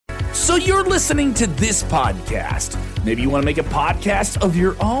So you're listening to this podcast. Maybe you want to make a podcast of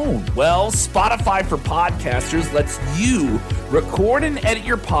your own. Well, Spotify for Podcasters lets you record and edit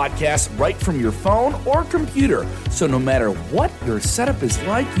your podcast right from your phone or computer. So no matter what your setup is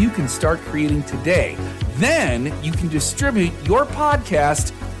like, you can start creating today. Then you can distribute your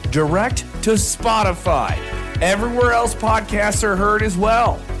podcast direct to Spotify. Everywhere else podcasts are heard as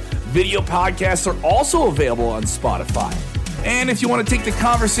well. Video podcasts are also available on Spotify. And if you want to take the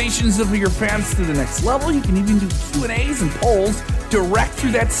conversations of your fans to the next level, you can even do Q&As and polls direct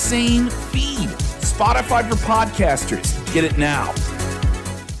through that same feed. Spotify for Podcasters. Get it now.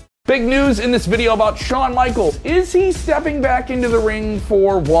 Big news in this video about Shawn Michaels. Is he stepping back into the ring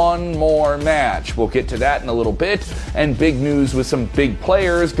for one more match? We'll get to that in a little bit. And big news with some big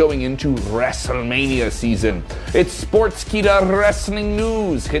players going into WrestleMania season. It's Sportskeeda Wresting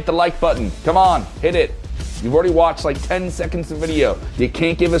news. Hit the like button. Come on, hit it. You've already watched like 10 seconds of video. You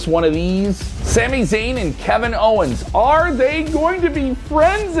can't give us one of these? Sami Zayn and Kevin Owens. Are they going to be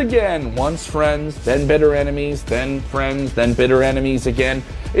friends again? Once friends, then bitter enemies, then friends, then bitter enemies again.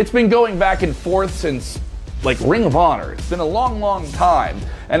 It's been going back and forth since like Ring of Honor. It's been a long, long time.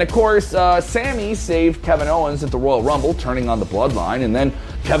 And of course, Sami saved Kevin Owens at the Royal Rumble, turning on the Bloodline. And then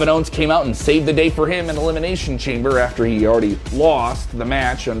Kevin Owens came out and saved the day for him in Elimination Chamber after he already lost the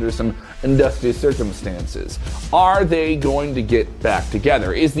match under some industrious circumstances. Are they going to get back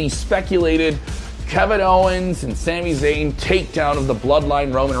together? Is the speculated Kevin Owens and Sami Zayn takedown of the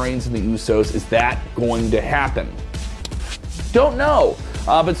Bloodline, Roman Reigns and the Usos, is that going to happen? Don't know.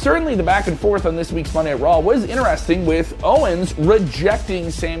 But certainly the back and forth on this week's Monday Night Raw was interesting, with Owens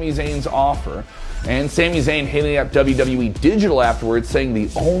rejecting Sami Zayn's offer. And Sami Zayn hitting up WWE Digital afterwards, saying the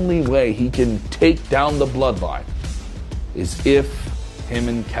only way he can take down the Bloodline is if him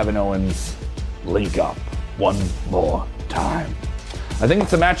and Kevin Owens link up one more time. I think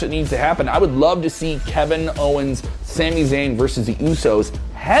it's a match that needs to happen. I would love to see Kevin Owens, Sami Zayn versus the Usos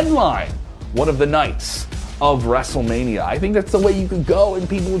headline one of the nights of WrestleMania. I think that's the way you could go and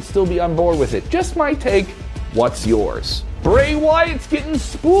people would still be on board with it. Just my take. What's yours? Bray Wyatt's getting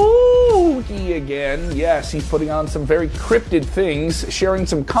spooky again. Yes, he's putting on some very cryptid things, sharing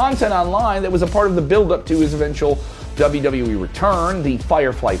some content online that was a part of the build-up to his eventual WWE return. The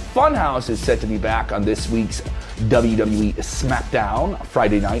Firefly Funhouse is set to be back on this week's WWE Smackdown,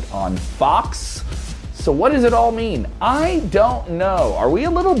 Friday night on Fox. So what does it all mean? I don't know. Are we a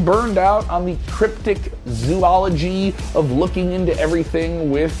little burned out on the cryptic zoology of looking into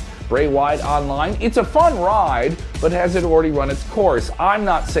everything with Bray Wyatt online? It's a fun ride, but has it already run its course? I'm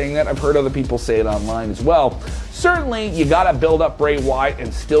not saying that. I've heard other people say it online as well. Certainly, you gotta build up Bray Wyatt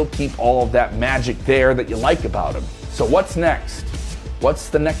and still keep all of that magic there that you like about him. So what's next? What's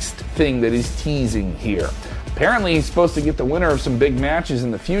the next thing that is teasing here? Apparently, he's supposed to get the winner of some big matches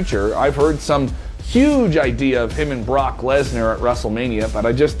in the future. I've heard some huge idea of him and Brock Lesnar at WrestleMania, but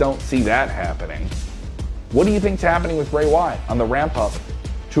I just don't see that happening. What do you think's happening with Bray Wyatt on the ramp up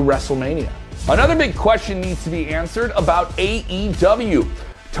to WrestleMania? Another big question needs to be answered about AEW.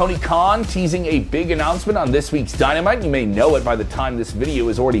 Tony Khan teasing a big announcement on this week's Dynamite. You may know it by the time this video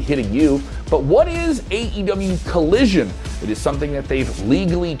is already hitting you. But what is AEW Collision? It is something that they've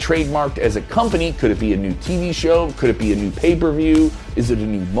legally trademarked as a company. Could it be a new TV show? Could it be a new pay-per-view? Is it a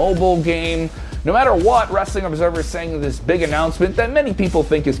new mobile game? No matter what, Wrestling Observer is saying this big announcement that many people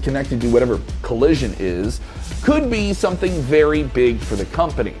think is connected to whatever Collision is could be something very big for the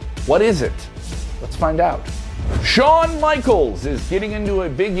company. What is it? Let's find out. Shawn Michaels is getting into a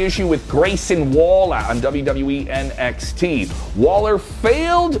big issue with Grayson Waller on WWE NXT. Waller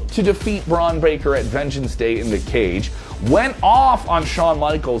failed to defeat Braun Breaker at Vengeance Day in the cage, went off on Shawn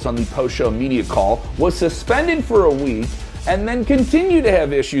Michaels on the post-show media call, was suspended for a week, and then continued to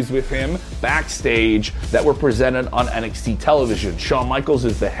have issues with him backstage that were presented on NXT television. Shawn Michaels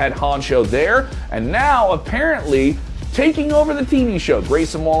is the head honcho there, and now apparently taking over the TV show.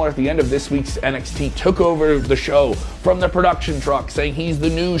 Grayson Waller at the end of this week's NXT took over the show from the production truck, saying he's the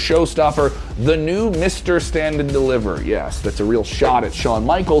new showstopper, the new Mr. Stand and Deliver. Yes, that's a real shot at Shawn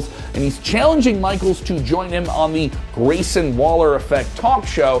Michaels, and he's challenging Michaels to join him on the Grayson Waller Effect talk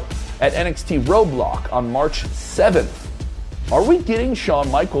show at NXT Roadblock on March 7th. Are we getting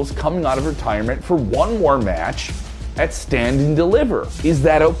Shawn Michaels coming out of retirement for one more match at Stand and Deliver? Is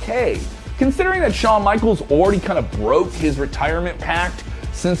that okay? Considering that Shawn Michaels already kind of broke his retirement pact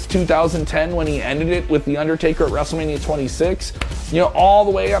since 2010 when he ended it with The Undertaker at WrestleMania 26, all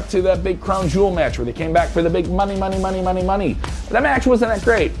the way up to that big Crown Jewel match where they came back for the big money. That match wasn't that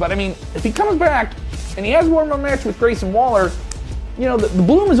great, but I mean, if he comes back and he has one more match with Grayson Waller, the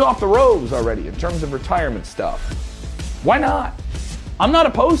bloom is off the rose already in terms of retirement stuff. Why not? I'm not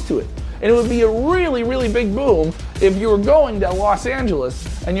opposed to it. And it would be a really, really big boom if you were going to Los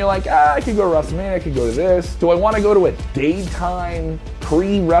Angeles and you're like, I could go to WrestleMania, I could go to this. Do I want to go to a daytime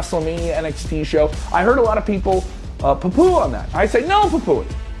pre-WrestleMania NXT show? I heard a lot of people poo-poo on that. I say no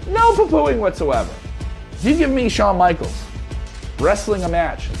poo-pooing. No poo-pooing whatsoever. If you give me Shawn Michaels wrestling a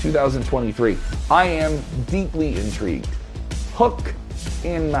match in 2023, I am deeply intrigued. Hook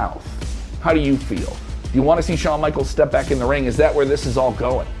in mouth. How do you feel? Do you want to see Shawn Michaels step back in the ring? Is that where this is all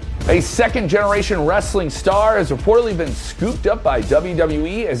going? A second-generation wrestling star has reportedly been scooped up by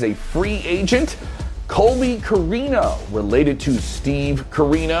WWE as a free agent. Colby Corino, related to Steve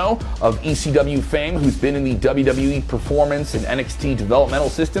Corino of ECW fame, who's been in the WWE Performance and NXT developmental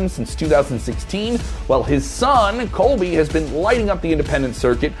system since 2016, while his son, Colby, has been lighting up the independent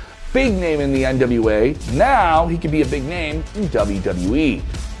circuit. Big name in the NWA. Now he could be a big name in WWE.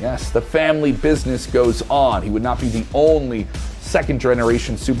 Yes, the family business goes on. He would not be the only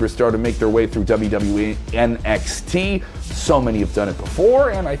second-generation superstar to make their way through WWE NXT. So many have done it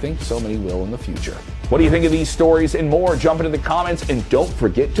before, and I think so many will in the future. What do you think of these stories and more? Jump into the comments, and don't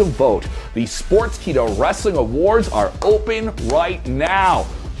forget to vote. The Sportskeeda Wrestling Awards are open right now.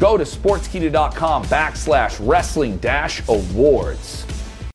 Go to sportskeeda.com/wrestling-awards.